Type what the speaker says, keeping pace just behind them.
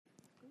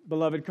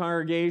Beloved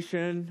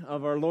congregation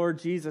of our Lord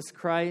Jesus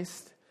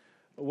Christ,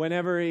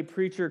 whenever a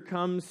preacher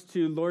comes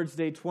to Lord's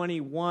Day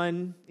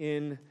 21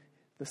 in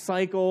the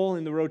cycle,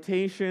 in the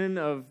rotation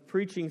of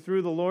preaching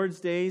through the Lord's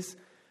Days,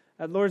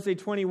 at Lord's Day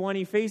 21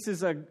 he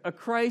faces a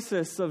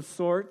crisis of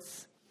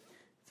sorts.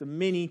 It's a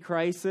mini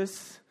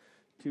crisis,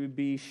 to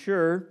be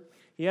sure.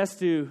 He has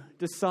to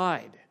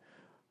decide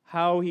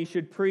how he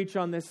should preach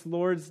on this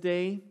Lord's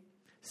Day,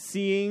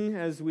 seeing,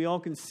 as we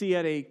all can see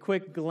at a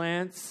quick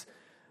glance,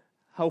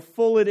 how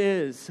full it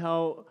is,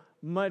 how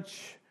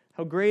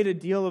great a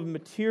deal of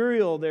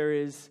material there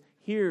is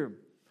here.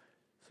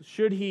 So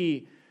should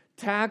he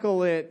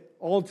tackle it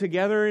all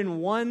together in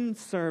one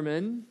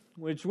sermon,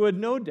 which would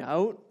no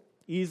doubt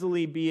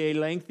easily be a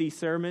lengthy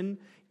sermon,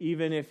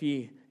 even if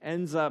he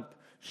ends up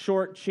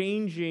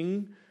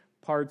shortchanging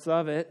parts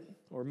of it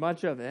or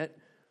much of it,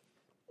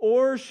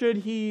 or should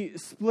he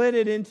split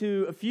it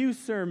into a few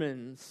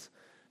sermons?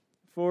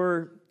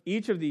 For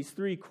each of these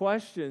three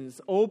questions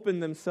open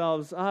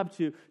themselves up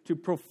to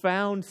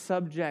profound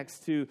subjects,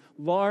 to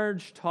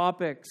large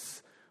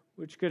topics,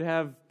 which could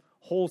have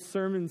whole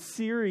sermon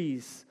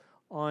series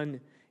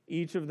on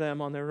each of them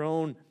on their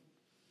own.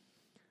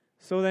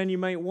 So then you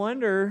might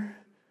wonder,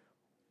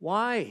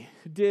 why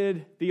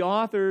did the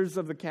authors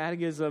of the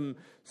Catechism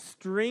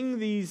string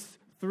these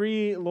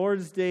three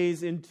Lord's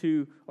Days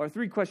into, or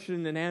three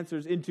question and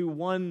answers into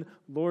one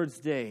Lord's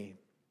Day?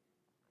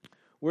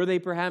 Were they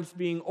perhaps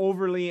being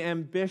overly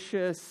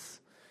ambitious?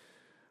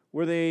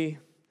 Were they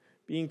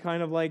being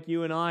kind of like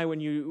you and I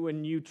when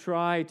you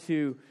try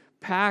to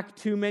pack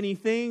too many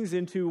things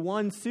into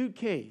one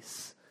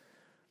suitcase?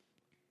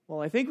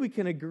 Well, I think we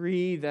can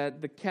agree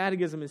that the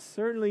Catechism is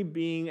certainly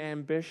being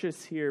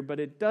ambitious here, but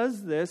it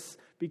does this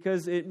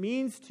because it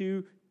means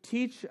to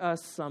teach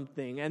us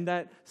something, and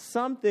that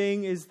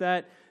something is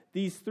that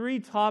these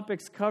three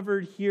topics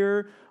covered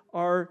here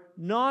are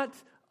not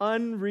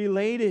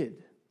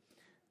unrelated.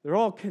 They're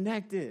all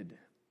connected,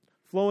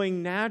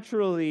 flowing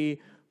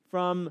naturally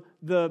from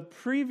the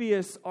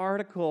previous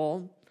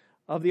article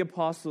of the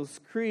Apostles'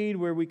 Creed,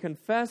 where we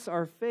confess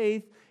our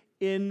faith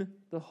in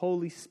the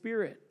Holy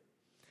Spirit.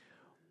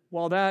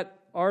 While that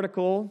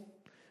article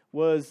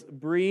was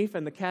brief,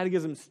 and the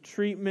Catechism's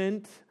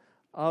treatment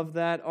of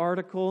that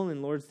article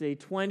in Lord's Day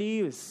 20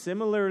 is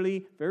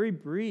similarly very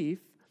brief,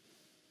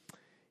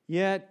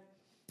 yet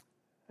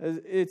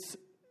the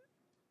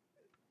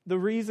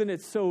reason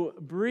it's so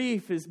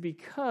brief is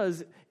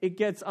because it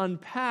gets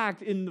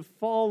unpacked in the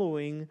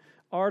following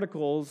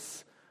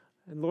articles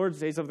and Lord's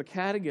Days of the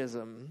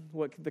Catechism,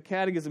 what the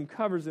Catechism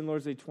covers in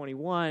Lord's Day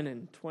 21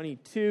 and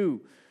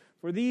 22.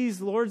 For these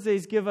Lord's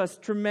Days give us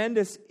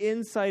tremendous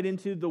insight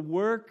into the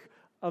work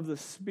of the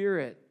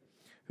Spirit,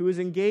 who is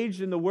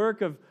engaged in the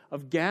work of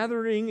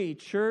gathering a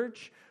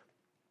church,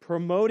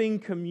 promoting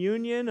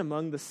communion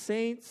among the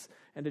saints,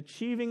 and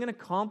achieving and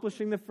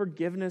accomplishing the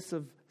forgiveness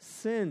of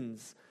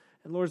sins.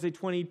 And Lord's Day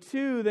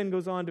 22 then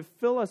goes on to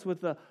fill us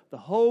with the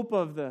hope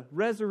of the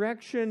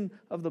resurrection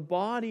of the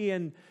body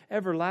and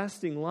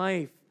everlasting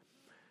life.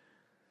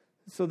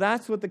 So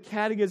that's what the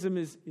Catechism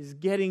is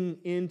getting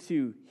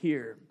into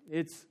here.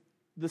 It's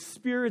the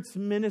Spirit's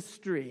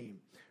ministry,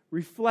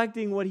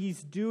 reflecting what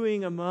He's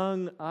doing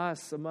among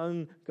us,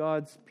 among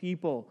God's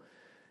people.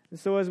 And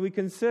so as we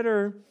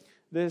consider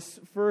this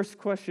first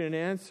question and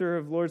answer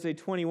of Lord's Day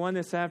 21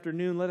 this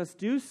afternoon, let us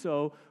do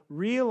so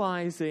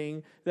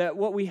realizing that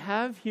what we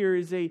have here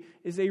is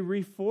a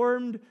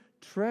Reformed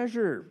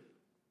treasure.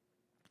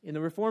 In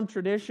the Reformed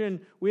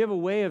tradition, we have a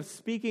way of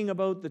speaking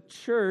about the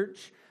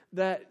church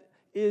that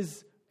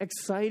is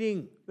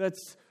exciting,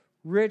 that's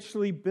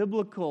richly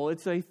biblical.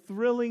 It's a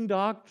thrilling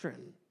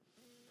doctrine.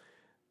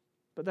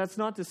 But that's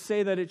not to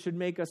say that it should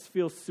make us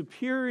feel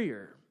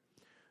superior.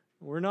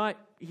 We're not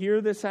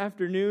here this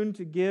afternoon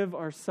to give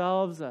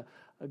ourselves a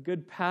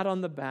good pat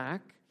on the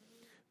back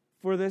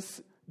for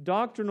this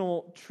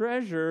doctrinal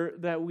treasure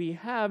that we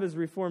have as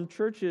Reformed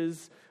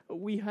churches.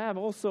 We have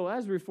also,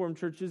 as Reformed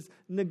churches,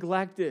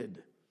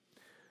 neglected.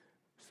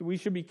 So we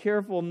should be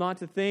careful not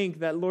to think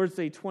that Lord's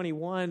Day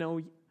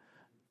 21,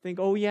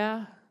 oh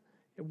yeah,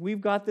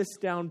 we've got this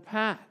down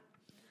pat.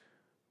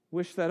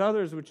 Wish that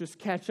others would just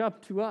catch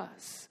up to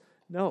us.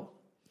 No.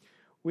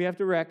 We have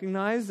to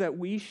recognize that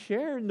we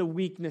share in the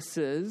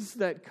weaknesses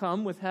that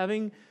come with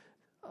having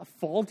a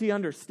faulty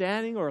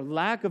understanding or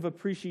lack of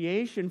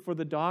appreciation for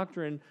the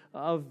doctrine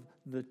of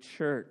the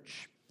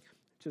church.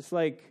 Just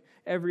like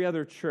every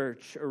other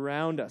church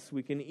around us,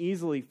 we can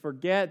easily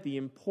forget the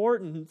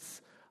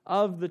importance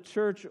of the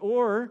church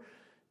or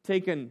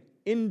take an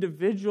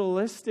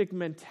individualistic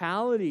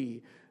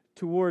mentality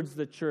towards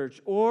the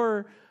church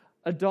or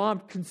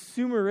adopt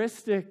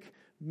consumeristic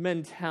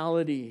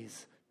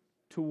mentalities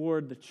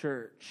toward the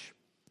church.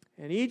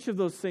 And each of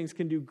those things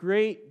can do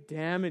great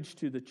damage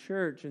to the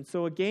church. And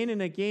so again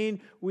and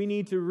again, we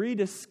need to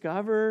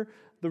rediscover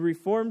the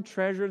Reformed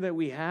treasure that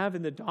we have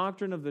in the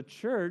doctrine of the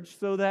church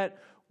so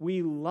that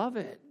we love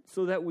it,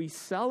 so that we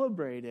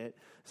celebrate it,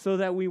 so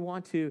that we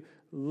want to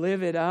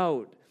live it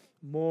out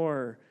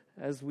more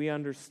as we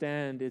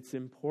understand its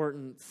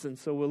importance. And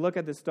so we'll look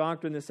at this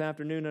doctrine this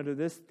afternoon under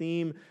this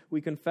theme.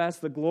 We confess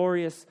the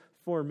glorious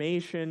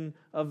formation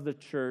of the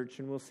church.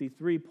 And we'll see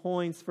 3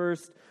 points.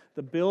 First,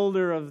 the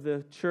builder of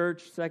the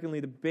church. Secondly,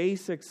 the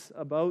basics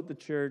about the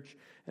church.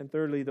 And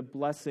thirdly, the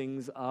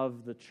blessings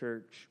of the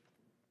church.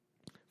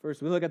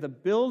 First, we look at the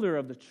builder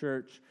of the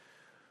church.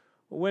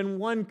 When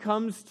one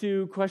comes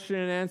to question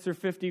and answer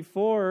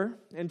 54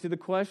 and to the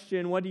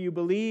question, what do you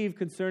believe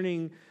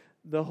concerning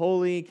the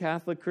Holy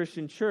Catholic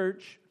Christian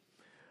Church,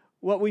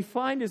 what we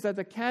find is that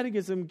the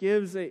Catechism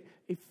gives a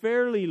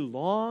fairly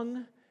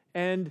long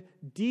and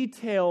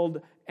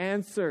detailed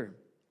answer.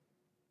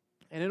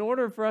 And in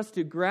order for us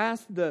to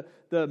grasp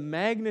the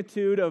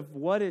magnitude of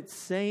what it's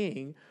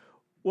saying,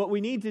 what we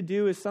need to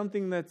do is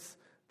something that's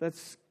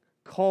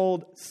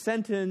called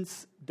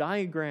sentence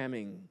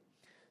diagramming.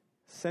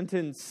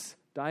 Sentence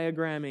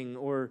diagramming,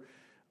 or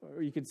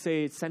you could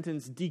say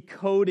sentence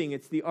decoding.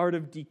 It's the art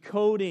of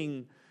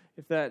decoding,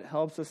 if that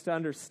helps us to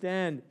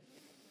understand.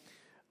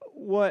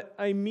 What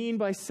I mean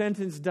by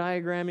sentence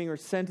diagramming or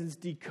sentence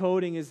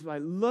decoding is by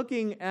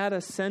looking at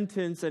a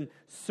sentence and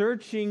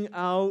searching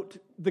out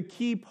the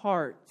key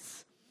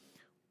parts.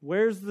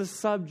 Where's the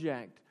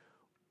subject?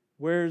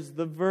 Where's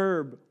the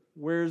verb?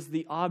 Where's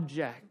the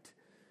object?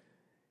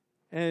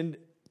 And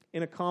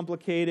in a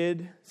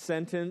complicated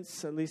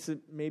sentence, at least it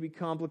may be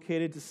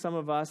complicated to some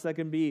of us, that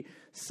can be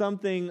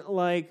something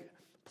like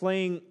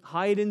playing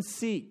hide and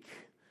seek,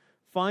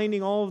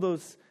 finding all of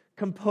those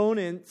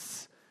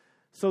components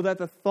so that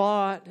the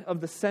thought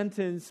of the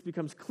sentence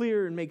becomes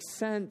clear and makes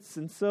sense.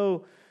 And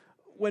so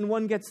when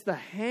one gets the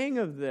hang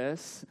of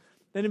this,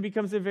 then it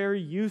becomes a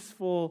very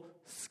useful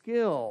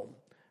skill,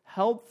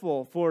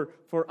 helpful for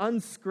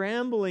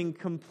unscrambling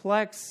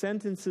complex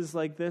sentences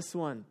like this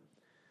one.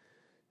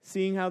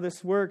 Seeing how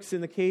this works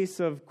in the case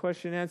of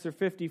question and answer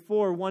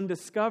 54, one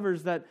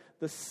discovers that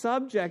the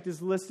subject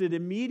is listed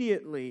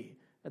immediately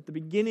at the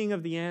beginning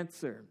of the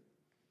answer.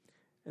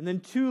 And then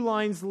 2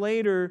 lines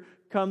later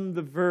come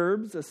the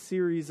verbs, a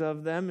series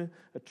of them,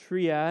 a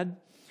triad,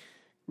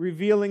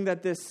 revealing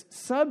that this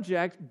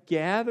subject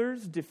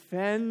gathers,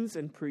 defends,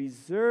 and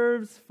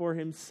preserves for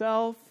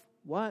himself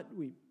what?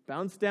 We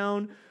bounce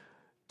down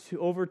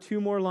to over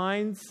 2 more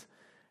lines,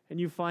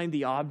 and you find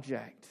the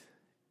object,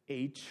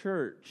 a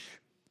church.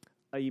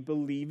 A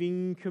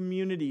believing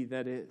community,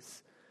 that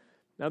is.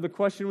 Now, the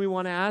question we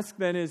want to ask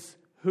then is,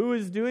 who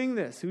is doing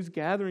this? Who's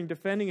gathering,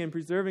 defending, and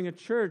preserving a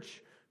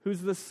church? Who's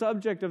the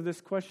subject of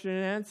this question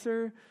and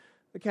answer?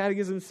 The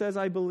Catechism says,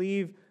 I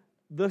believe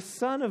the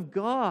Son of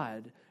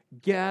God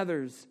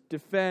gathers,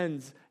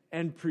 defends,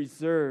 and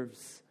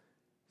preserves.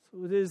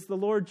 So it is the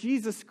Lord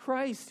Jesus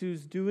Christ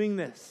who's doing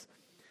this.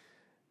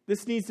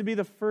 This needs to be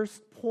the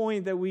first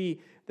point that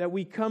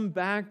we come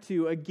back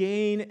to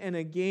again and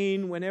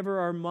again whenever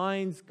our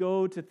minds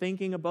go to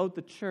thinking about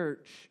the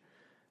church,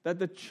 that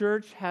the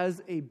church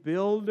has a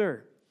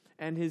builder,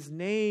 and his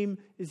name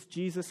is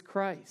Jesus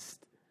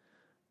Christ.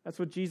 That's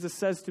what Jesus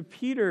says to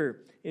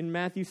Peter in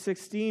Matthew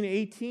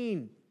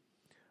 16:18.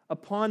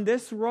 Upon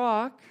this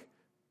rock,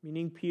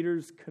 meaning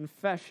Peter's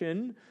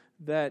confession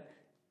that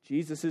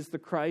Jesus is the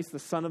Christ, the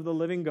Son of the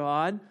living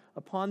God,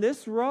 upon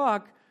this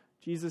rock,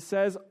 Jesus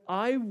says,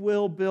 I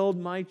will build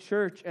my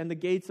church, and the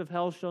gates of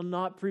hell shall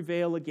not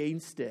prevail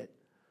against it.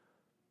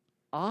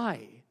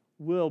 I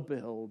will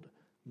build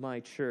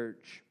my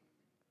church.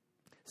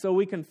 So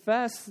we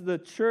confess the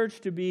church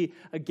to be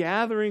a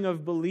gathering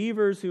of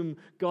believers whom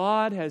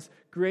God has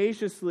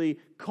graciously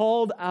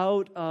called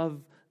out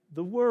of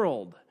the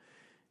world.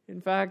 In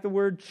fact, the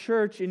word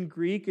church in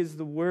Greek is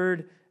the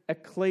word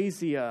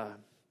ekklesia,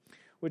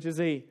 which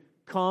is a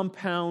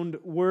compound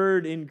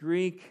word in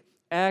Greek,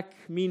 ek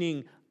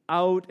meaning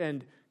out,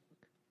 and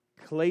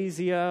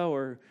klesia,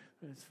 or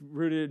it's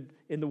rooted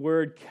in the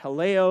word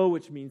kaleo,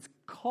 which means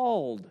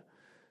called.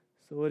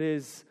 So it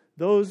is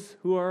those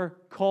who are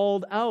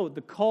called out,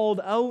 the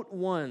called out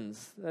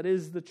ones, that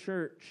is the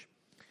church.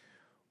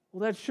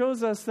 Well, that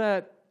shows us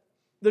that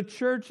the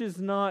church is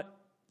not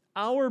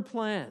our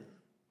plan.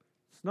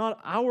 It's not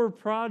our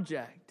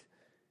project.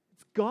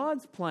 It's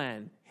God's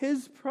plan,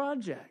 His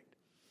project.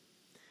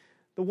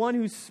 The one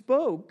who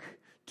spoke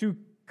to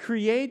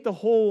create the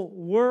whole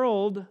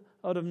world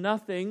out of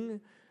nothing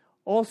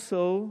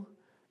also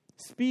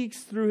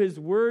speaks through His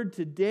word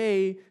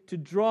today to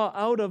draw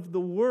out of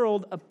the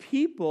world a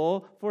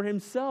people for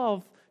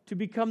Himself to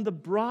become the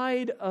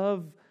bride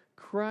of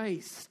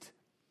Christ.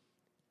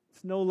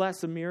 It's no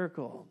less a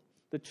miracle.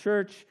 The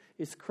church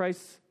is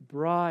Christ's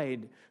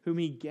bride, whom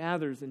He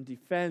gathers and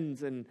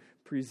defends and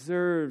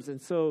preserves.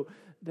 And so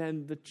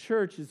then the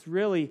church is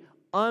really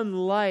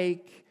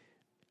unlike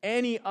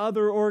any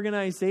other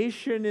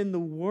organization in the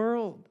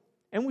world.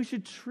 And we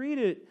should treat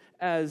it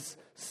as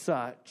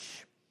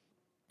such.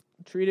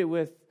 Treat it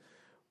with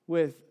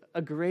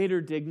a greater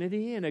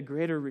dignity and a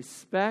greater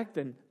respect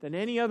than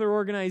any other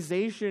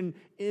organization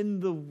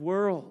in the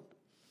world.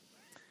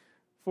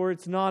 For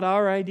it's not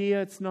our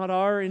idea, it's not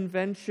our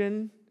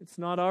invention, it's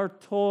not our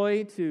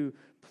toy to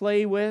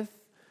play with.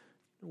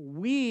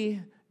 We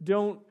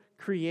don't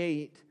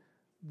create,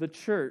 the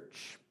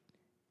church.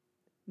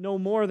 No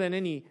more than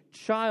any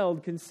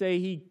child can say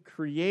he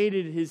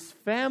created his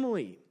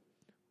family.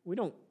 We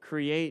don't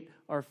create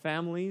our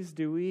families,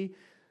 do we?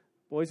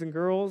 Boys and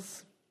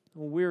girls,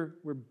 we're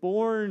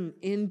born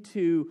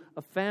into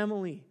a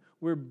family.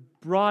 We're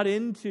brought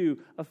into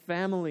a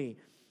family.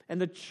 And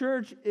the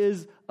church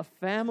is a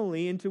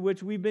family into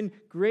which we've been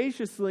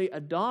graciously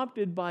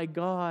adopted by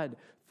God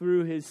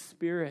through His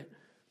Spirit.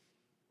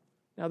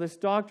 Now, this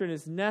doctrine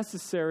is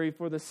necessary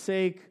for the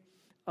sake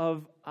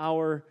of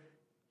our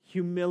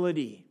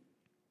humility.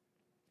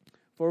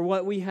 For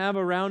what we have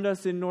around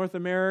us in North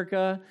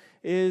America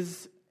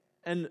is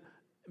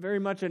very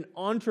much an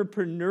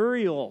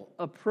entrepreneurial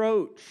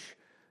approach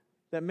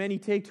that many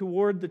take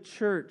toward the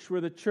church,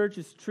 where the church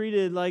is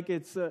treated like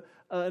it's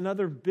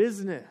another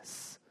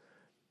business.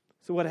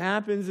 So what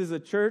happens is a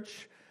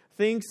church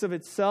thinks of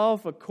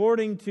itself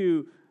according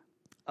to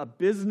a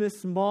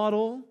business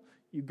model.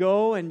 You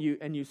go and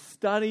you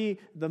study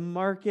the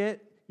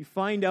market, you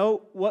find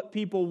out what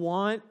people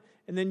want,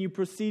 and then you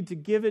proceed to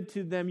give it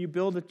to them. You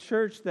build a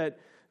church that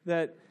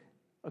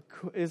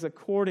is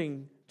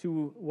according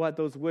to what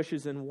those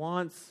wishes and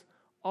wants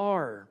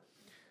are.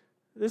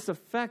 This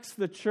affects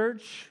the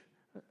church.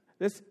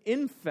 This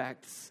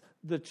infects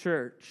the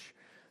church.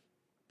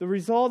 The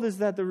result is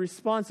that the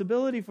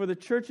responsibility for the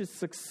church's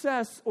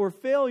success or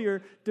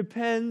failure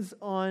depends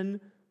on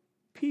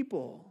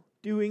people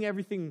doing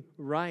everything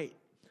right,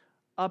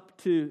 up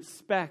to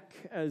spec,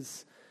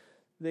 as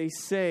they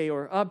say,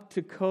 or up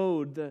to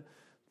code, the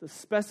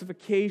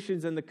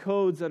specifications and the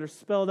codes that are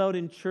spelled out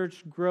in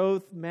church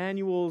growth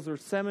manuals or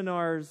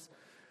seminars,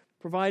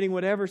 providing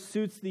whatever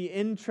suits the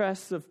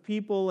interests of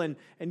people and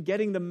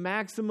getting the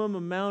maximum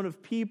amount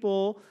of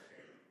people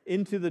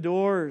into the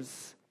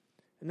doors.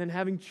 And then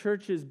having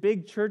churches,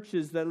 big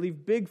churches that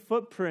leave big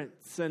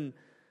footprints and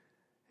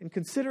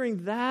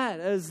considering that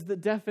as the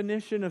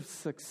definition of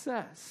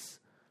success.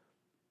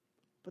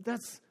 But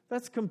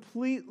that's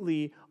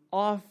completely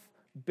off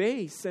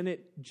base, and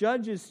it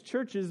judges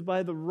churches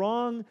by the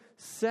wrong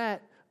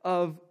set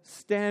of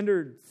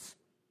standards.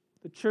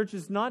 The church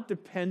is not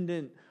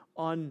dependent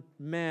on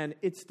man,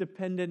 it's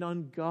dependent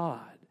on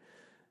God.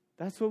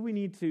 That's what we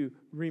need to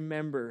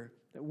remember,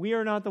 that we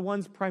are not the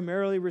ones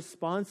primarily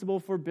responsible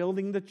for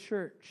building the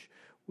church.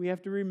 We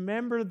have to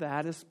remember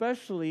that,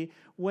 especially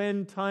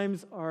when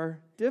times are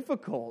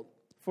difficult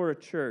for a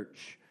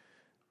church,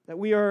 that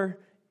we are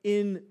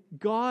in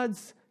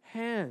God's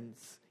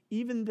hands.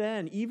 Even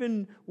then,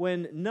 even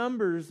when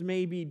numbers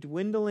may be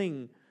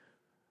dwindling,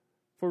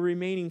 for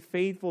remaining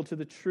faithful to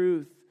the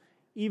truth,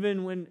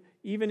 even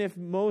if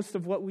most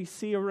of what we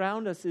see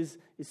around us is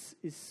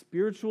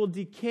spiritual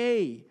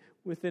decay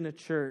within a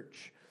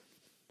church.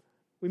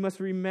 We must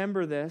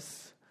remember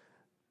this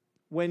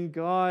when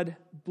God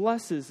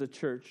blesses a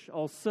church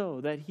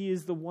also, that He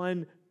is the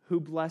one who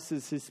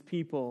blesses His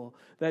people,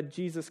 that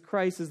Jesus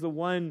Christ is the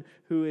one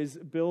who is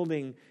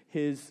building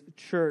His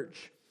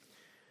church.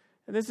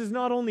 And this is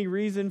not only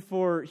reason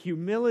for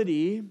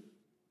humility,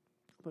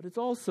 but it's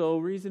also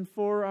reason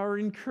for our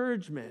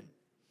encouragement.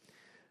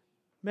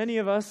 Many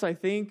of us, I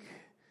think,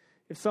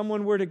 if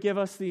someone were to give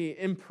us the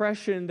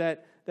impression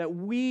that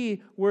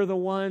we were the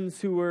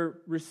ones who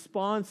were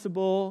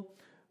responsible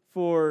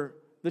for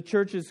the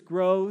church's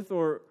growth,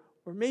 or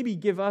maybe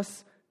give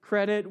us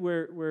credit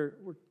where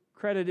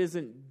credit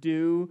isn't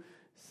due,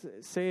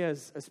 say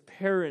as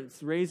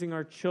parents raising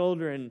our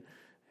children,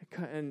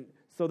 and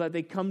so that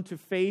they come to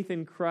faith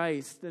in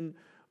Christ, and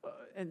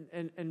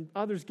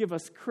others give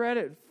us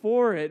credit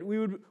for it, we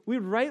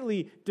would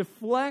rightly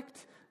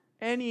deflect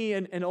any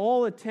and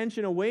all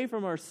attention away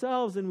from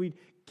ourselves, and we'd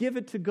give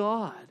it to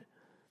God.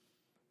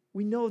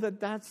 We know that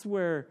that's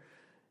where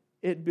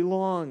it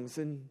belongs,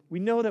 and we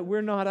know that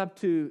we're not up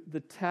to the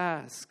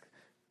task.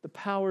 The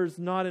power's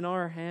not in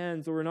our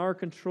hands or in our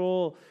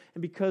control,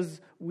 and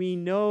because we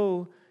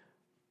know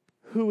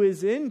who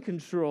is in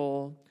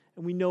control,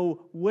 and we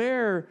know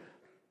where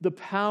the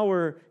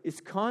power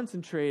is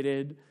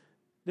concentrated,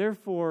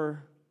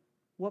 therefore,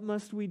 what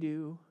must we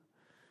do?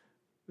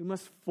 We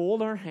must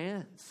fold our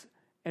hands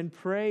and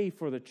pray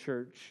for the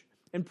church,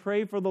 and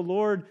pray for the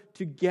Lord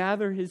to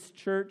gather His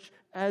church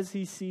as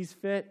He sees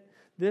fit.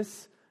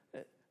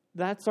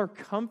 That's our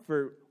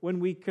comfort when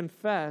we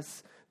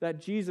confess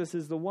that Jesus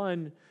is the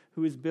one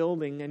who is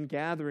building and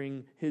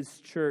gathering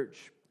His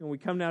church. And we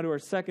come now to our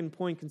second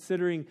point,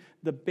 considering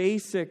the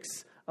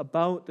basics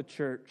about the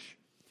church.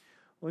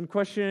 Well, in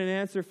question and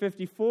answer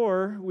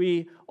 54,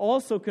 we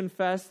also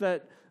confess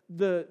that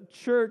the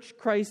church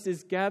Christ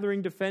is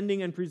gathering,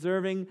 defending, and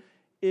preserving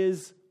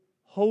is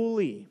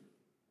holy.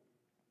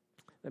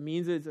 That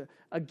means it's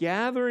a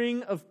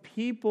gathering of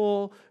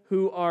people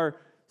who are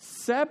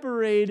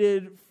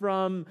separated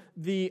from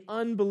the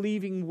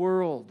unbelieving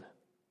world.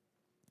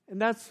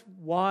 And that's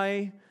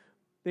why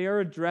they are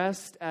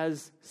addressed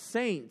as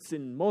saints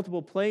in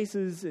multiple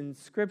places in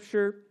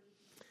Scripture.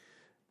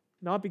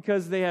 Not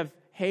because they have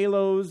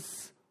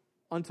halos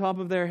on top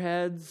of their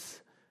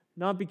heads,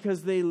 not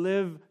because they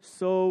live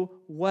so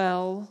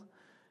well,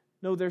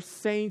 No, they're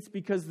saints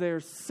because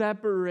they're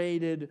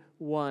separated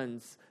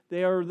ones.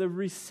 They are the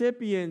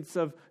recipients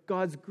of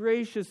God's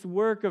gracious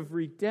work of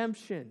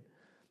redemption.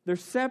 They're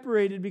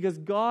separated because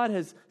God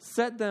has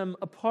set them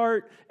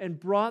apart and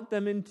brought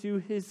them into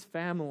His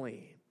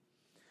family.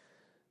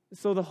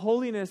 So the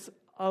holiness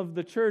of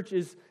the church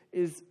is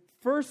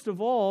first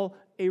of all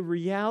a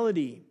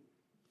reality.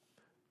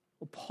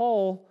 Well,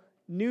 Paul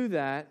knew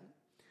that,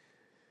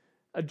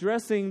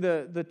 addressing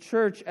the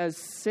church as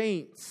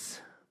saints.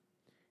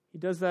 He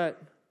does that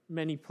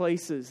many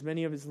places,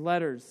 many of his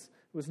letters.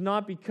 It was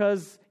not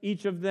because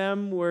each of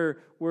them were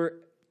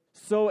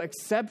so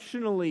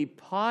exceptionally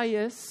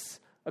pious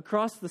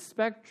across the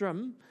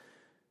spectrum.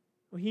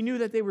 He knew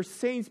that they were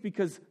saints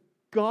because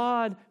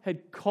God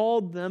had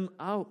called them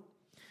out.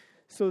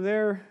 So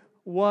there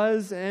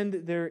was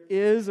and there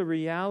is a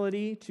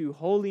reality to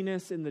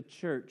holiness in the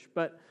church.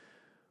 But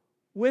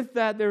with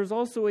that, there's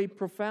also a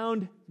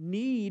profound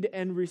need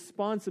and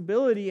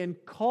responsibility and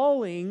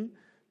calling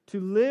to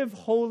live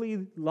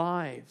holy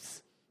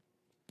lives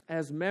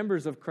as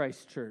members of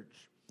Christ's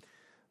church.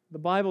 The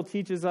Bible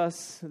teaches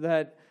us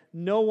that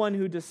no one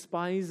who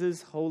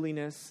despises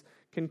holiness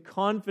can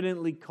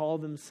confidently call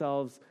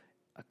themselves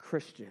a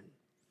Christian.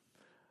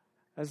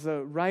 As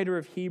the writer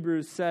of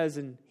Hebrews says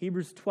in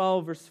Hebrews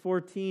 12, verse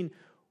 14,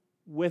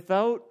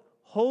 without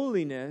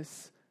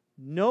holiness,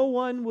 no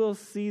one will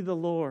see the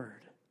Lord.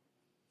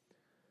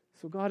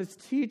 So God is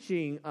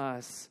teaching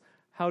us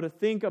how to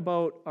think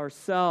about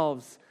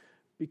ourselves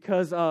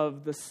because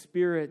of the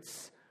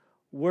Spirit's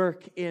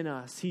work in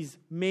us. He's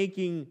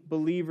making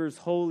believers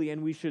holy,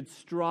 and we should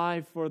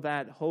strive for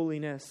that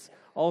holiness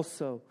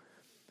also.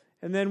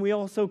 And then we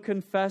also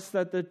confess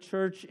that the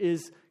church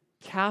is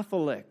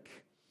Catholic.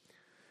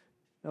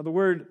 Now, the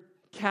word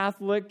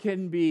Catholic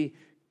can be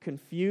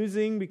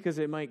confusing because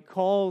it might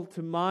call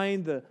to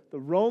mind the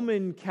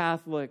Roman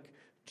Catholic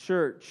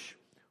Church,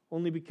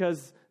 only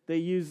because they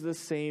use the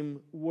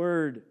same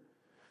word.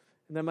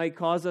 And that might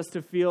cause us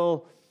to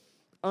feel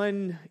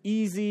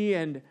uneasy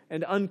and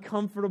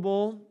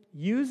uncomfortable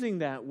using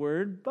that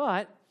word,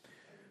 but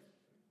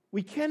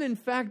we can in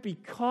fact be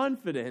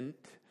confident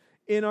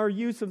in our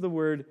use of the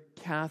word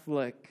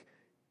Catholic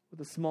with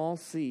a small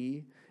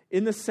c,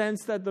 in the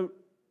sense that the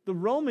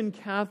Roman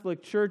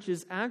Catholic Church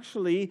is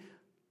actually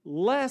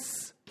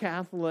less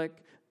Catholic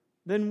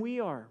than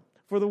we are.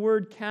 For the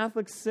word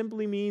Catholic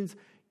simply means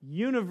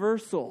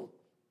universal.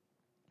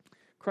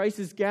 Christ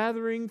is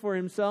gathering for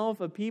himself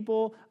a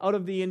people out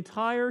of the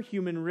entire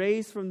human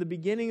race from the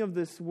beginning of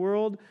this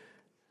world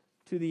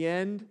to the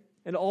end.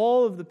 And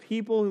all of the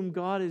people whom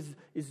God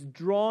is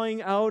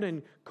drawing out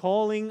and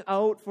calling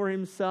out for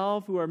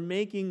himself, who are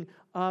making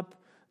up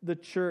the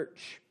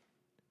church.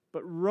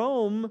 But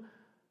Rome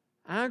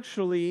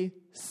actually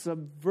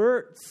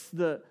subverts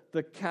the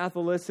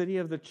Catholicity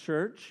of the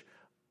church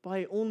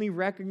by only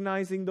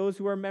recognizing those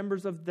who are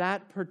members of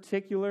that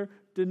particular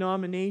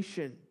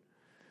denomination.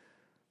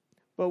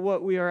 But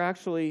what we are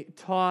actually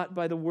taught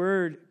by the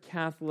word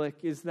Catholic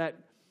is that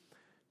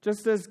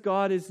just as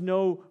God is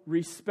no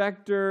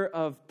respecter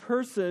of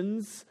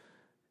persons,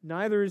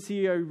 neither is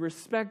he a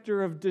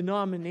respecter of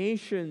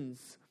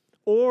denominations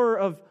or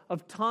of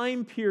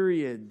time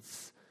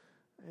periods,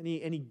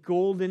 any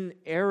golden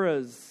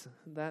eras,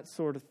 that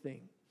sort of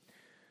thing.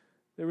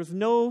 There was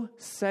no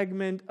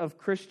segment of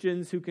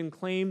Christians who can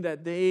claim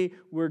that they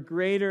were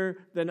greater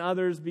than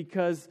others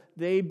because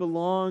they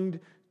belonged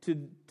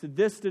to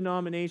this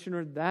denomination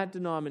or that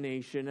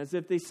denomination, as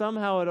if they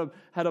somehow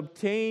had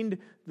obtained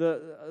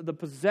the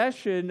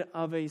possession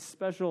of a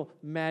special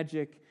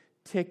magic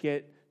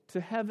ticket to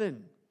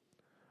heaven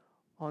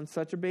on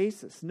such a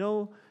basis.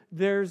 No,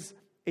 there's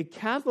a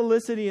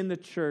Catholicity in the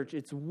church.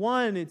 It's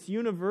one, it's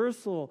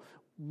universal,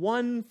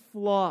 one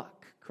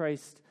flock,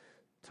 Christ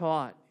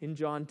taught in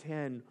John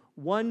 10,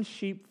 one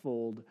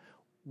sheepfold,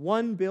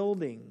 one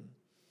building.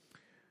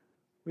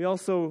 We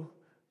also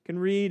can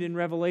read in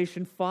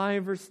Revelation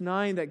 5, verse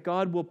 9, that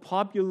God will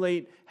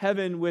populate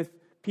heaven with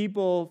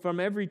people from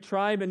every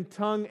tribe and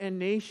tongue and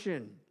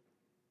nation.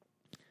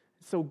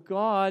 So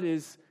God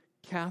is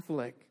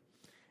Catholic,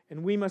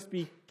 and we must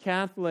be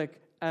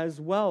Catholic as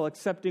well,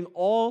 accepting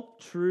all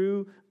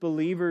true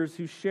believers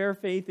who share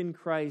faith in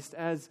Christ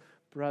as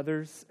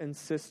brothers and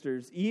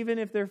sisters, even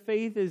if their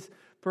faith is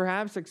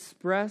perhaps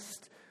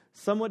expressed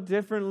somewhat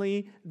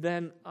differently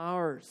than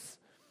ours.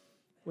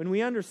 When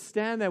we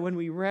understand that, when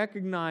we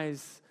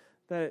recognize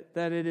that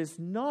it is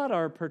not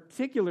our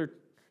particular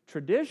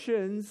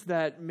traditions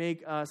that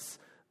make us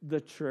the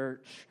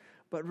church,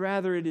 but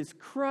rather it is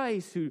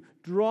Christ who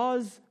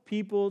draws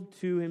people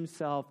to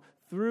himself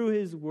through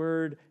his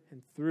word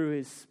and through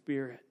his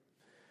Spirit.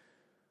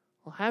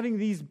 Well, having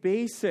these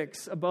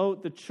basics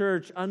about the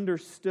church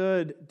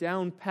understood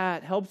down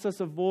pat helps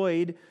us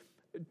avoid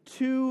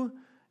two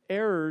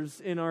errors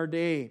in our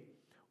day.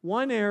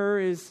 One error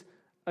is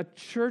a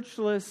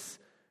churchless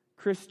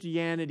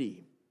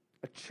Christianity.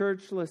 A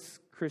churchless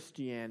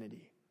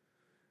Christianity.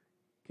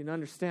 You can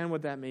understand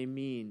what that may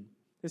mean.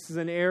 This is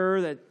an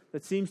error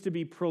that seems to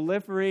be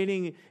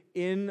proliferating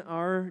in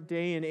our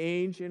day and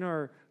age, in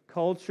our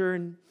culture,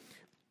 and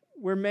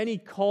where many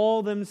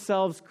call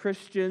themselves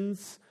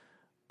Christians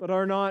but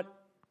are not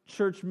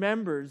church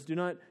members, do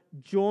not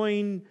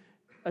join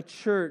a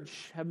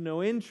church, have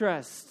no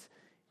interest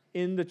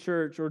in the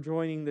church or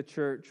joining the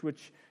church,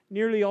 which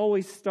nearly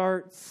always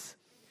starts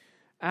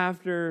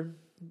after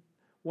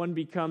one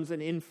becomes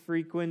an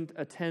infrequent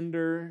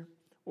attender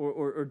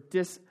or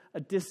a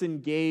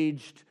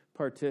disengaged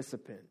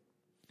participant.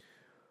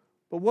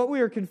 But what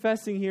we are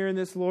confessing here in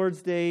this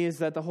Lord's Day is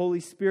that the Holy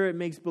Spirit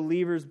makes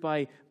believers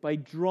by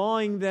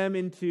drawing them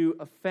into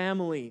a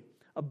family,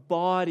 a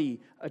body,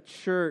 a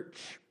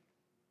church,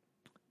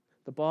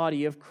 the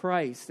body of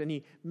Christ. And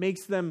He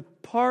makes them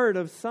part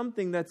of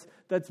something that's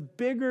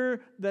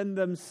bigger than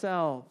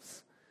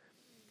themselves.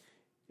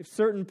 If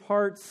certain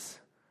parts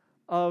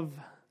of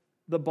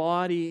the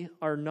body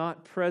are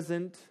not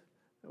present,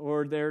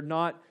 or they're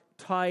not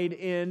tied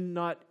in,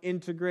 not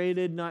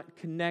integrated, not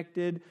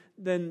connected,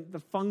 then the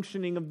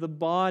functioning of the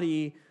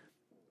body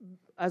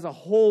as a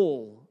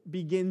whole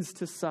begins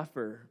to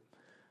suffer.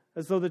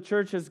 As though the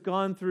church has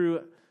gone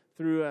through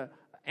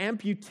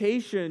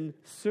amputation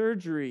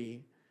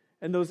surgery,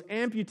 and those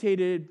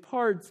amputated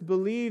parts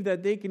believe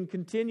that they can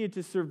continue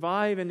to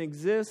survive and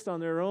exist on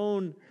their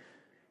own,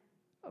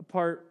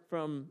 apart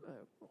from,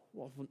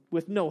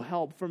 with no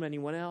help from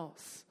anyone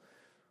else.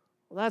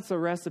 Well, that's a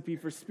recipe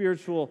for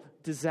spiritual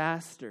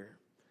disaster.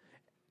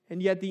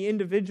 And yet the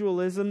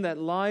individualism that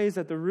lies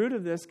at the root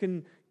of this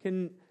can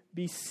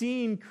be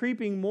seen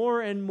creeping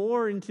more and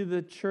more into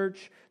the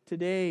church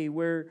today,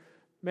 where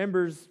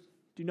members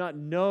do not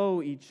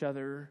know each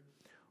other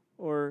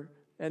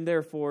and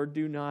therefore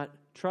do not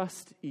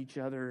trust each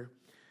other.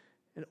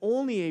 And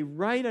only a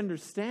right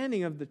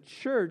understanding of the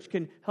church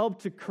can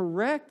help to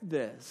correct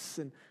this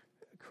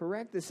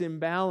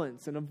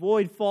imbalance and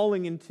avoid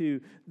falling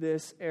into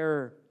this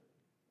error.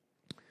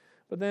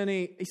 But then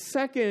a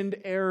second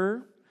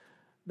error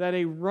that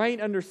a right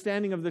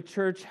understanding of the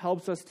church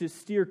helps us to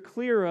steer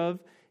clear of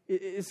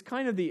is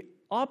kind of the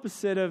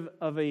opposite of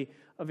a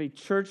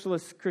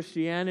churchless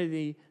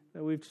Christianity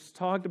that we've just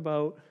talked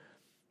about,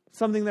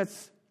 something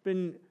that's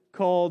been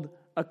called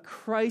a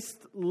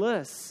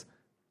Christless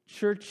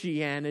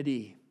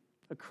churchianity.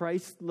 A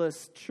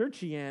Christless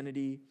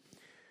churchianity.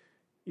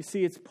 You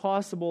see, it's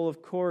possible,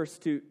 of course,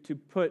 to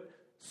put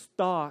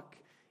stock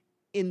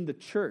in the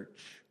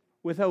church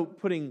without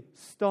putting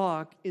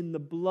stock in the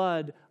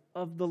blood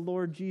of the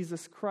Lord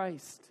Jesus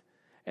Christ,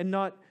 and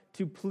not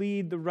to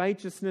plead the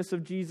righteousness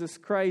of Jesus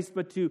Christ,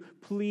 but to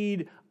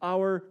plead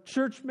our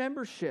church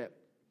membership.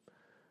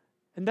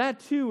 And that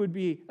too would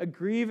be a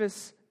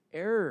grievous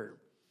error.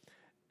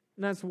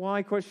 And that's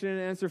why question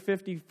and answer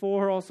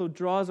 54 also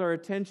draws our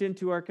attention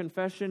to our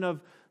confession of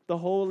the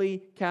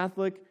Holy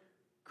Catholic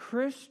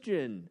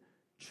Christian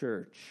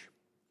Church.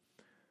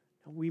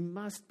 We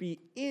must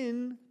be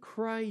in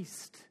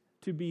Christ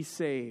to be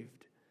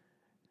saved.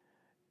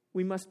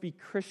 We must be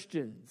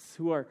Christians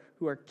who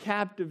are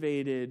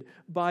captivated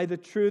by the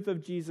truth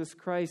of Jesus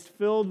Christ,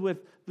 filled with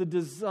the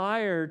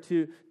desire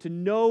to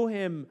know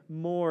Him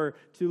more,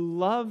 to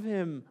love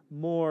Him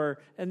more.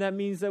 And that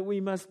means that we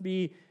must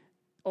be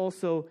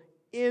also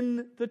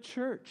in the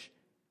church,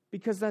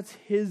 because that's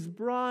His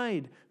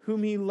bride,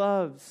 whom He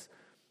loves,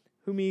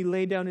 whom He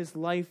laid down His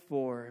life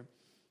for.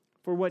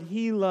 For what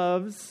He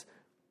loves,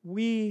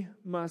 we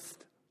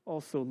must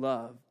also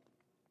love.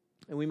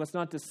 And we must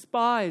not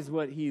despise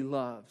what He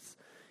loves.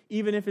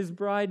 Even if His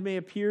bride may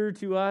appear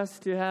to us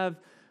to have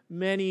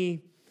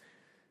many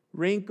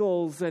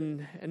wrinkles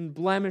and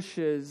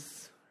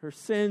blemishes, her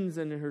sins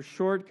and her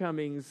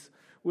shortcomings,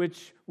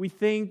 which we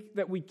think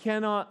that we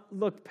cannot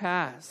look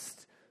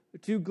past. They're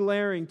too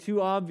glaring,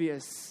 too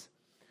obvious.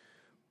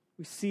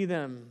 We see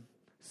them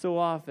so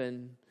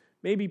often,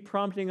 maybe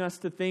prompting us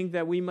to think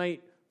that we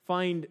might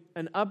find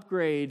an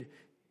upgrade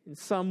in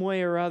some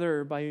way or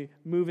other by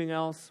moving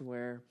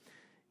elsewhere.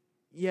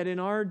 Yet in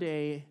our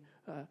day,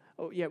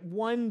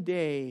 one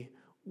day,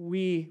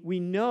 we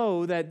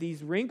know that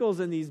these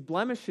wrinkles and these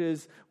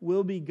blemishes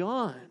will be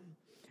gone,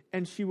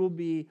 and she will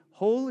be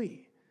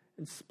holy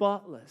and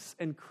spotless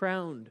and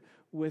crowned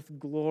with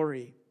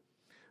glory.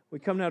 We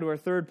come now to our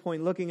third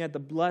point, looking at the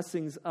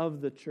blessings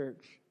of the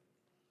church.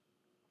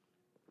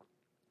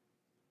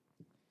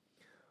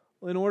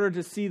 Well, in order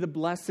to see the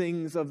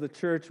blessings of the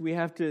church, we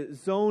have to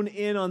zone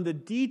in on the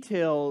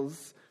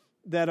details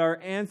that our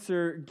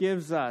answer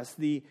gives us,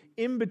 the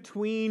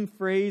in-between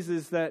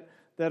phrases that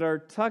are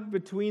tucked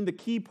between the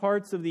key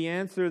parts of the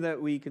answer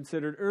that we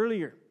considered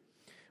earlier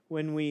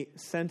when we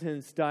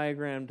sentence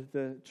diagrammed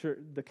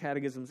the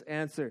catechism's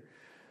answer.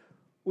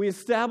 We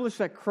established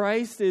that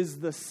Christ is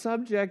the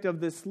subject of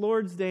this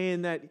Lord's Day,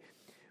 and that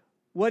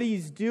what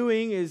He's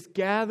doing is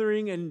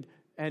gathering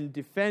and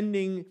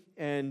defending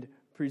and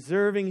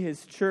preserving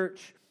His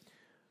church.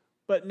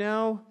 But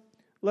now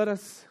let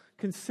us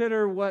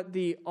consider what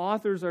the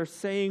authors are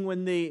saying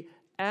when they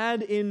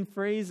add in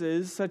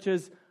phrases such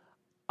as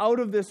out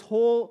of this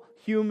whole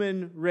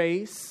human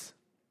race.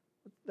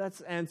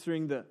 That's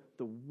answering the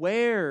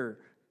where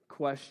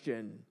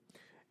question.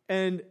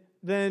 And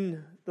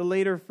then the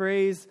later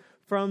phrase,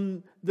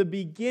 from the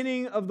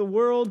beginning of the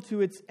world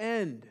to its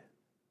end.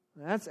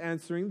 That's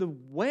answering the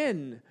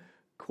when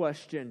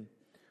question.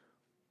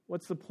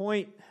 What's the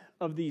point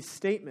of these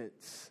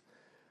statements?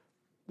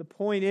 The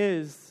point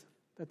is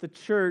that the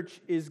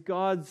church is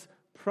God's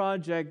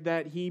project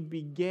that He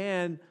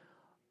began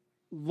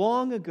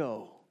long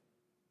ago,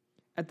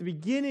 at the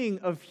beginning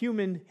of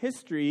human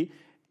history,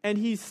 and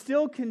He's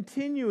still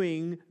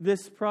continuing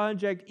this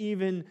project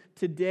even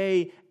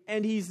today,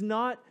 and He's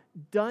not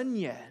done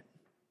yet.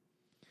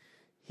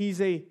 He's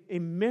a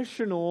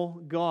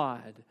missional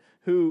God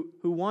who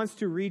wants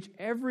to reach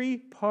every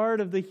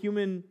part of the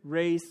human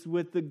race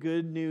with the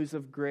good news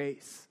of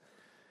grace.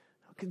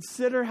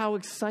 Consider how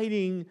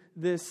exciting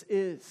this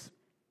is.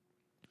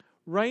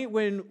 Right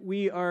when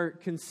we are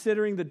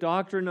considering the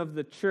doctrine of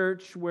the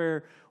church,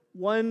 where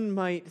one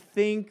might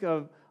think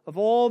of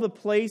all the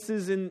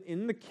places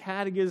in the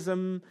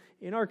catechism,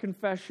 in our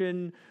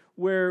confession,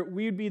 where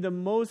we'd be the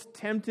most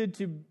tempted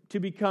to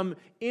become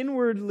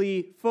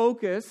inwardly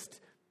focused,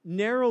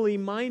 narrowly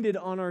minded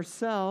on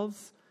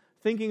ourselves,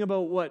 thinking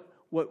about what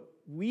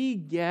we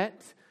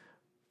get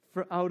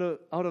out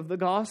of the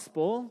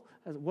gospel,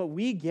 what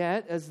we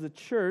get as the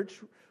church,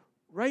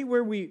 right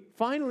where we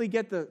finally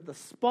get the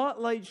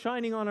spotlight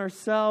shining on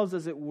ourselves,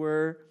 as it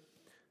were,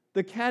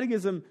 the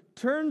catechism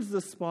turns the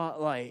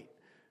spotlight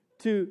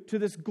to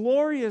this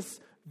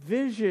glorious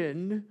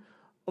vision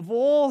of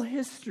all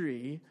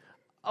history,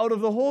 out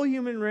of the whole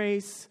human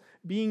race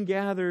being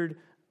gathered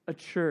a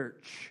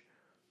church.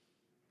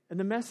 And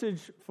the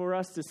message for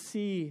us to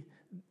see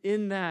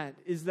in that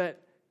is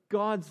that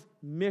God's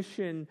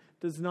mission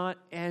does not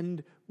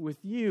end with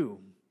you.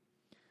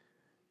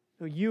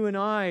 You and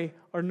I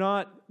are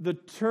not the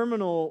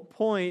terminal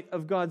point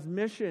of God's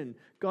mission.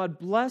 God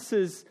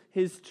blesses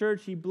His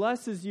church. He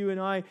blesses you and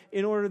I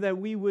in order that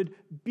we would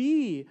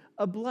be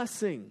a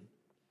blessing.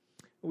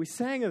 We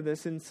sang of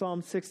this in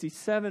Psalm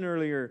 67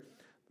 earlier.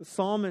 The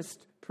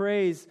psalmist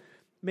prays,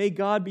 "May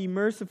God be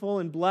merciful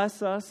and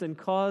bless us and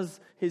cause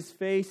His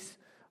face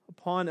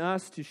upon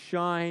us to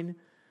shine."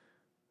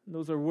 And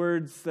those are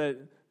words that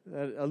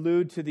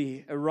allude to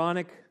the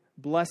Aaronic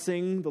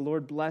blessing. The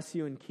Lord bless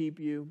you and keep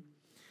you,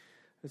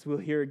 as we'll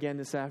hear again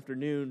this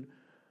afternoon.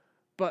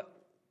 But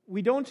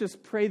we don't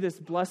just pray this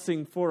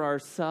blessing for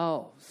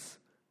ourselves.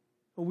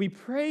 We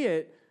pray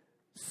it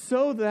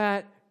so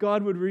that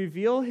God would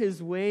reveal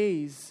His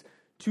ways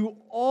to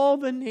all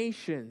the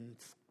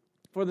nations.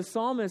 For the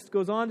psalmist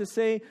goes on to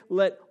say,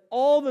 "Let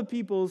all the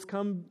peoples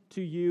come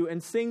to you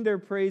and sing their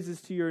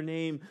praises to your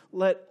name.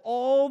 Let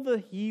all the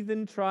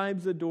heathen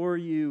tribes adore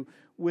you.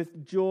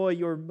 With joy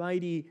your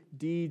mighty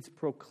deeds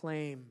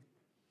proclaim."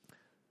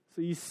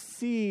 So you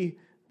see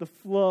the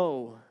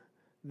flow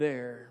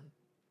there.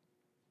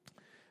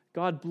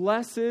 God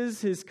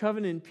blesses His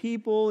covenant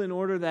people in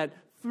order that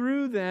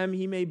through them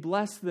He may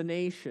bless the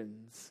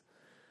nations.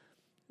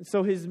 And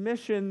so His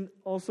mission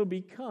also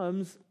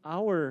becomes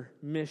our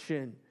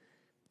mission.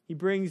 He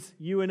brings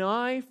you and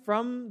I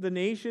from the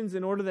nations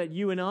in order that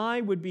you and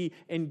I would be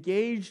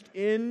engaged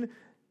in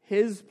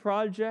His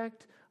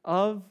project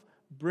of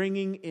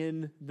bringing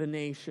in the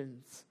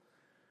nations.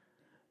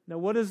 Now,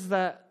 what does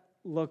that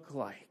look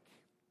like?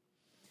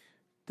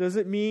 Does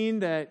it mean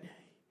that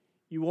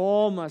you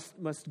all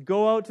must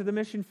go out to the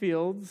mission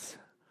fields?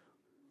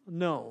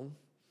 No.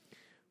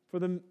 For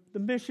the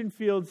mission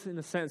fields, in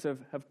a sense,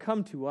 have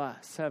come to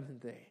us,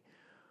 haven't they?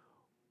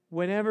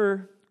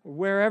 Wherever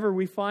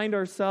we find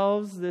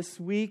ourselves this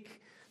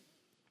week,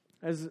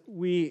 as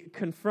we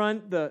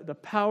confront the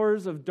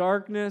powers of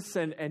darkness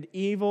and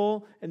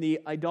evil and the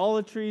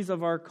idolatries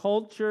of our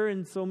culture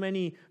in so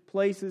many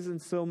places, in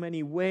so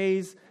many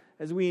ways,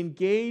 as we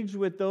engage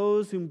with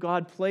those whom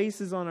God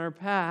places on our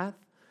path,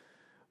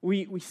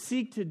 we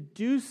seek to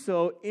do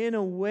so in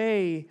a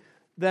way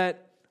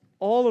that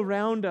all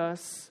around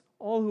us,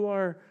 all who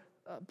are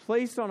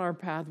placed on our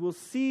path, will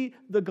see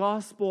the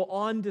gospel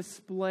on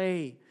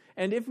display.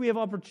 And if we have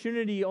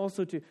opportunity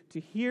also to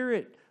hear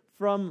it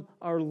from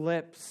our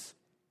lips.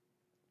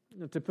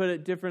 To put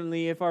it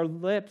differently, if our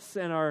lips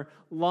and our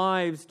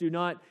lives do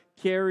not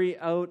carry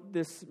out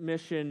this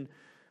mission,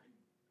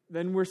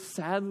 then we're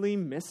sadly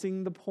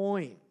missing the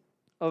point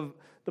of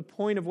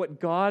what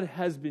God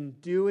has been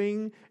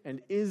doing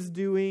and is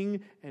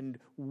doing and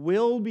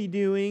will be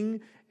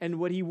doing, and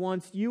what He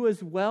wants you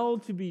as well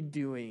to be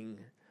doing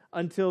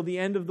until the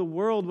end of the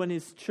world, when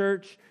His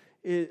church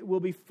will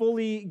be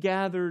fully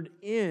gathered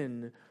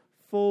in,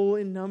 full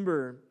in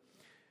number.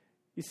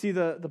 You see,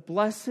 the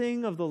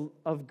blessing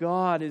of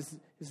God is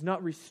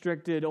not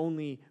restricted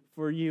only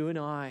for you and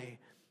I.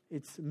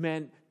 It's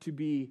meant to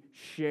be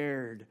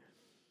shared.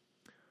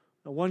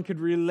 Now, one could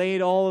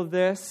relate all of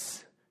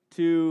this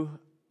to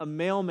a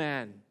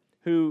mailman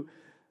who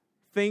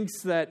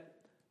thinks that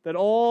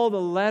all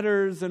the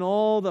letters and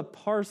all the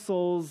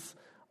parcels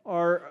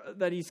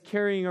that he's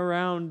carrying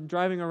around,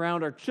 driving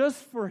around, are just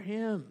for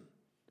him.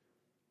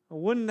 Now,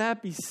 wouldn't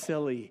that be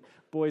silly,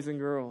 boys and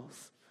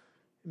girls?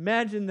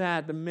 Imagine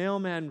that, the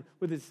mailman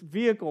with his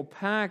vehicle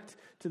packed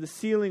to the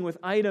ceiling with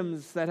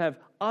items that have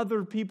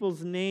other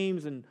people's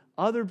names and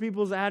other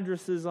people's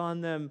addresses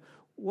on them?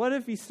 What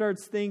if he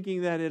starts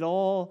thinking that it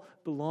all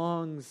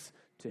belongs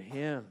to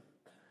him?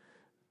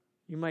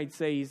 You might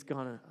say he's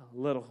gone a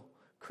little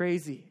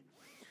crazy.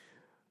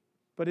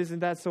 But isn't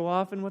that so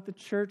often what the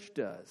church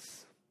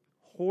does?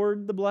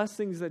 Hoard the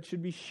blessings that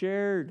should be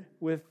shared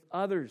with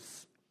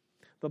others.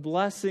 The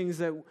blessings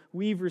that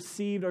we've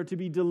received are to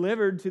be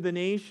delivered to the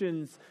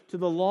nations, to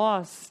the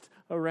lost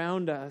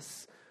around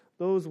us,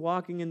 those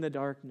walking in the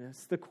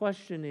darkness. The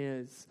question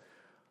is,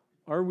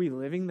 are we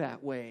living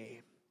that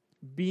way?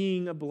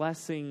 Being a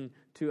blessing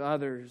to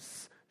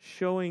others,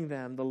 showing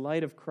them the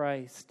light of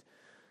Christ.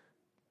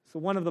 So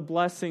one of the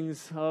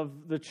blessings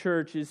of the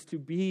church is to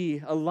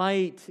be a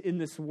light in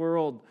this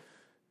world,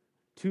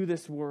 to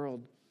this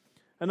world.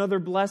 Another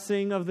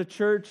blessing of the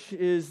church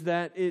is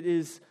that it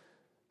is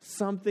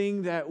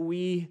something that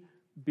we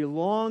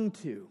belong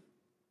to.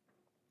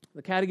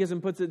 The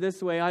Catechism puts it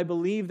this way: I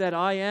believe that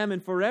I am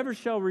and forever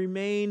shall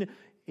remain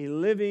a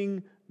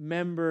living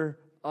member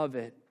of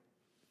it.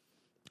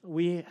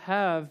 We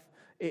have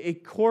a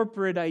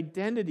corporate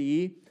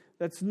identity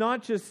that's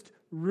not just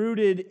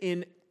rooted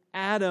in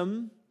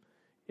Adam,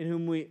 in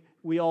whom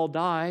we all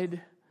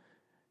died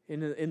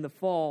in the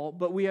fall,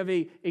 but we have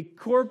a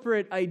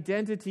corporate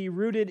identity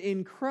rooted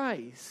in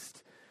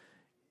Christ,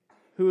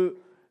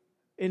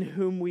 in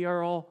whom we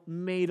are all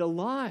made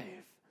alive.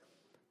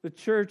 The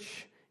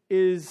church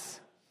is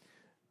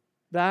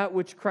that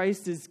which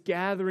Christ is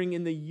gathering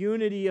in the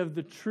unity of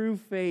the true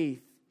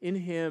faith in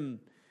Him.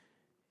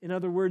 In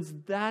other words,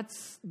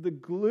 that's the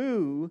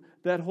glue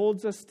that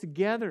holds us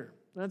together.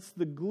 That's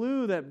the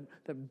glue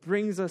that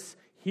brings us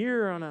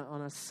here on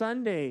a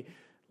Sunday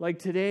like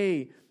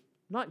today.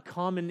 Not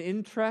common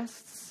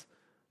interests,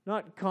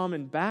 not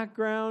common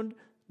background,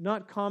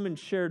 not common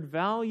shared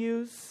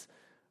values,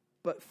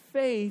 but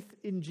faith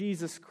in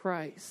Jesus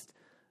Christ.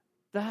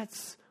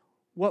 That's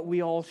what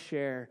we all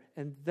share.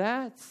 And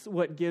that's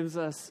what gives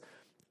us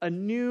a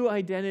new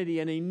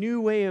identity and a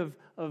new way of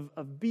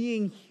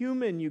being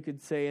human, you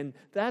could say. And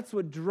that's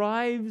what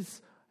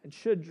drives and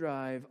should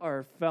drive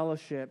our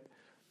fellowship.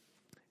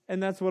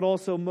 And that's what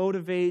also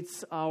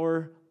motivates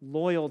our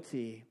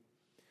loyalty.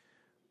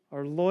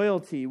 Our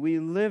loyalty. We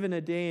live in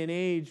a day and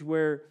age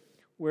where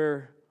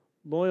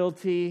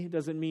loyalty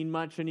doesn't mean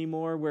much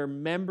anymore, where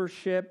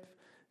membership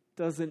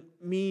doesn't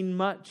mean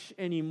much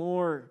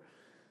anymore.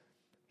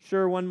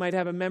 Sure, one might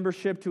have a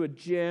membership to a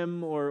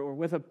gym or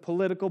with a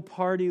political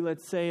party,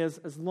 let's say,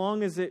 as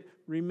long as it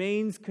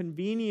remains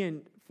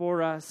convenient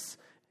for us,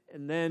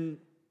 and then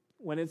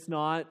when it's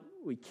not,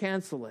 we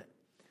cancel it.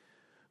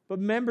 But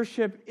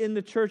membership in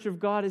the Church of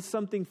God is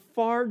something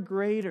far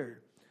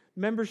greater.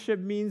 Membership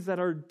means that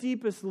our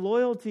deepest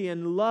loyalty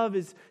and love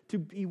is to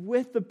be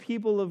with the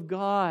people of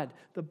God,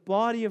 the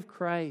body of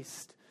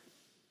Christ.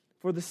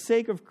 For the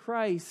sake of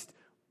Christ,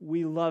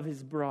 we love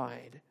His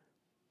bride.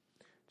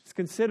 Just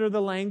consider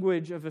the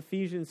language of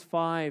Ephesians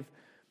 5.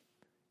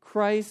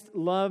 Christ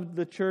loved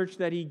the church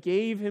that He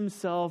gave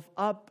Himself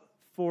up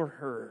for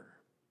her.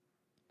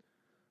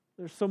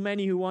 There's so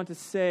many who want to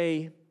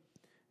say,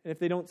 and if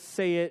they don't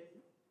say it,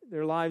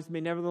 their lives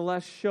may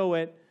nevertheless show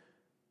it,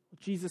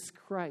 Jesus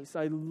Christ,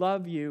 I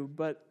love you,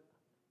 but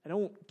I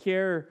don't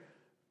care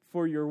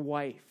for your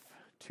wife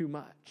too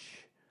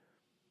much.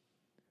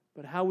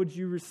 But how would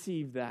you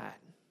receive that?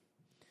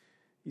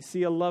 You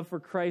see, a love for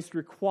Christ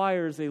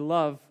requires a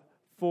love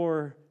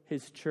for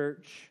His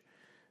church,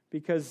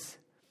 because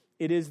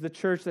it is the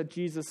church that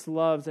Jesus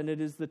loves, and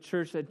it is the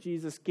church that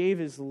Jesus gave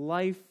His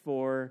life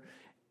for,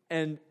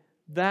 and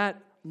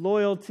that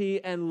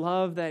loyalty and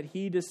love that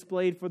He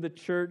displayed for the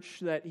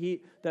church,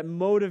 that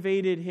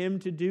motivated Him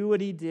to do what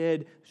He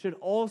did, should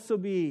also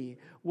be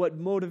what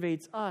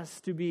motivates us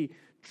to be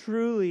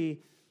truly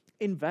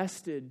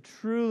invested,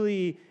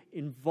 truly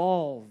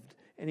involved,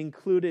 and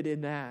included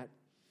in that.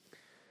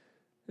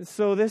 And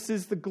so this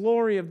is the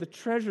glory of the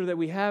treasure that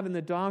we have in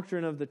the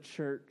doctrine of the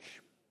church.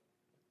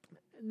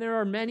 And there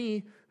are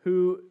many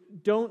who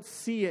don't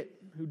see it,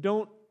 who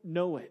don't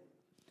know it.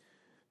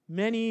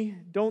 Many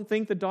don't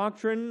think the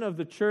doctrine of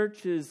the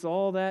church is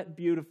all that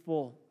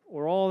beautiful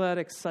or all that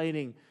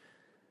exciting.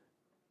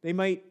 They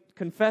might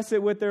confess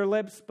it with their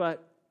lips,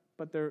 but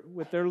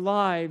with their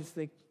lives,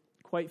 they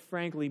quite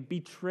frankly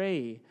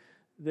betray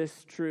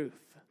this truth.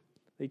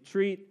 They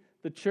treat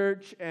the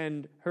church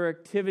and her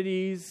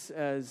activities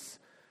as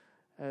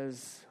a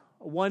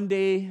one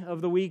day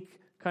of the week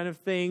kind of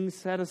thing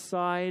set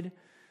aside,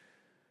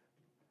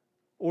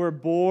 or a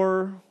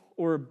bore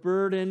or a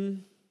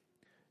burden,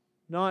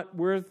 not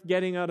worth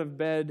getting out of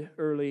bed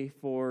early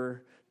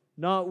for,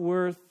 not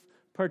worth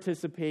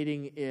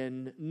participating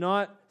in,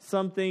 not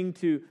something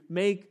to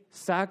make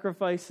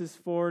sacrifices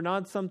for,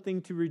 not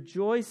something to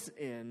rejoice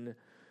in.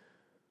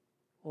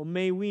 Well,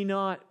 may we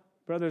not,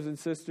 brothers and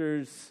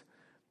sisters,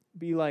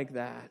 be like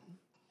that.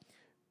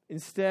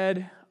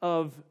 Instead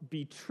of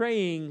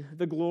betraying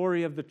the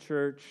glory of the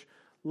church,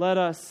 let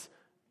us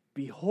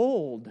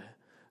behold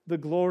the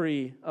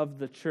glory of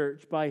the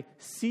church by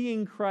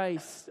seeing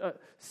Christ,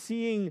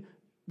 seeing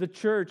the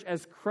church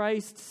as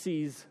Christ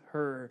sees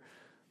her,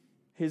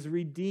 His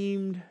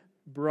redeemed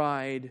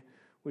bride,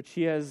 which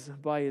he has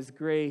by his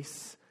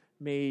grace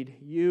made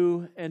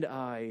you and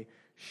I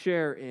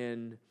share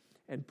in,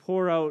 and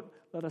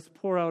let us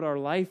pour out our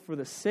life for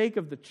the sake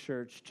of the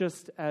church,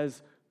 just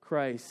as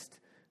Christ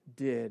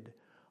did.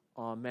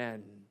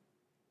 Amen.